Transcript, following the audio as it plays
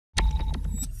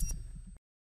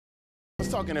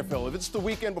talk NFL. If it's the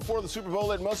weekend before the Super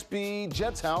Bowl, it must be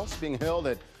Jets House being held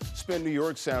at Spin New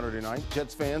York Saturday night.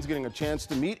 Jets fans getting a chance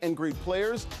to meet and greet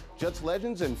players, Jets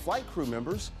legends, and flight crew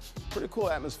members. Pretty cool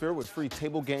atmosphere with free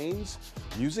table games,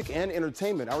 music, and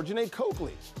entertainment. Our Jeane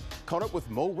Coakley caught up with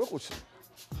Wilkerson.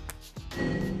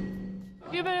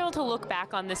 Have you been able to look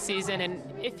back on this season, and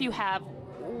if you have,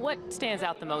 what stands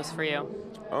out the most for you?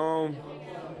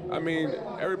 I mean,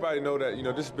 everybody know that,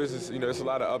 this business, it's a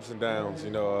lot of ups and downs.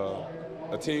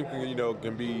 A team can,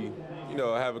 can be,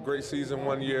 have a great season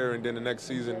one year, and then the next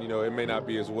season, it may not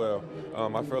be as well.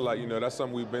 I feel like, that's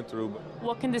something we've been through.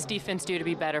 What can this defense do to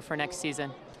be better for next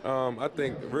season? I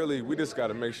think, really, we just got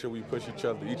to make sure we push each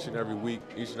other each and every week,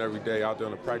 each and every day out there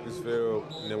on the practice field.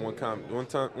 And then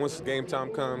once game time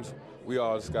comes, we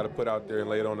all just got to put out there and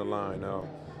lay it on the line.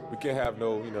 We can't have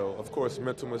no, of course,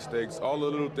 mental mistakes, all the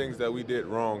little things that we did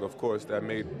wrong, of course, that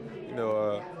made,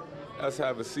 us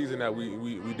have a season that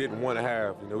we didn't want to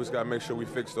have. We just got to make sure we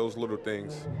fix those little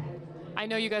things. I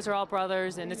know you guys are all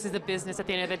brothers, and this is a business at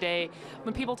the end of the day.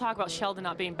 When people talk about Sheldon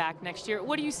not being back next year,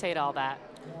 what do you say to all that?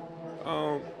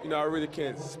 I really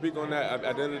can't speak on that.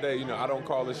 At the end of the day, I don't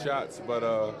call the shots, but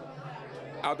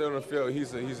out there on the field,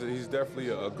 he's definitely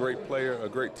a great player, a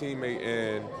great teammate,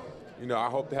 and I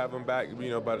hope to have him back.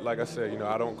 But like I said,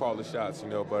 I don't call the shots.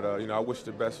 But I wish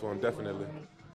the best for him, definitely.